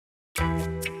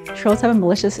Trolls have a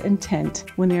malicious intent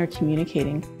when they are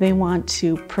communicating. They want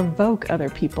to provoke other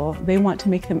people. They want to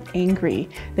make them angry.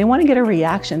 They want to get a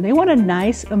reaction. They want a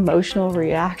nice emotional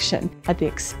reaction at the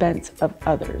expense of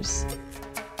others.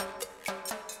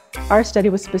 Our study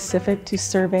was specific to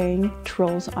surveying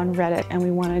trolls on Reddit, and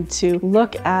we wanted to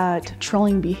look at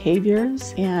trolling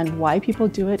behaviors and why people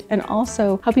do it, and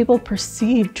also how people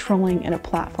perceive trolling in a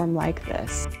platform like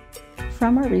this.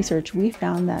 From our research, we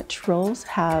found that trolls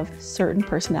have certain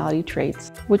personality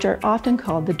traits, which are often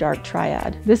called the dark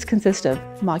triad. This consists of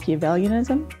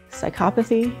Machiavellianism,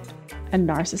 psychopathy, and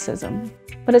narcissism.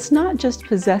 But it's not just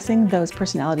possessing those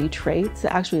personality traits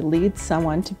that actually leads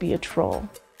someone to be a troll.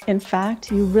 In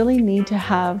fact, you really need to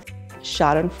have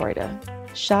schadenfreude.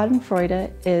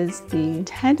 Schadenfreude is the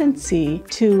tendency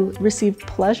to receive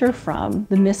pleasure from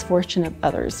the misfortune of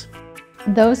others.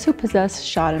 Those who possess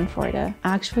schadenfreude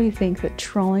actually think that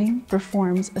trolling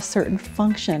performs a certain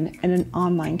function in an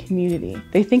online community.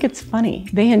 They think it's funny.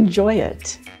 They enjoy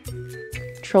it.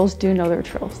 Trolls do know they're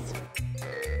trolls.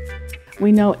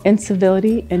 We know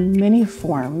incivility in many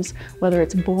forms, whether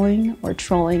it's bullying or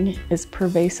trolling, is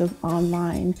pervasive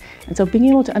online. And so being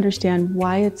able to understand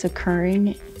why it's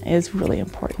occurring is really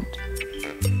important.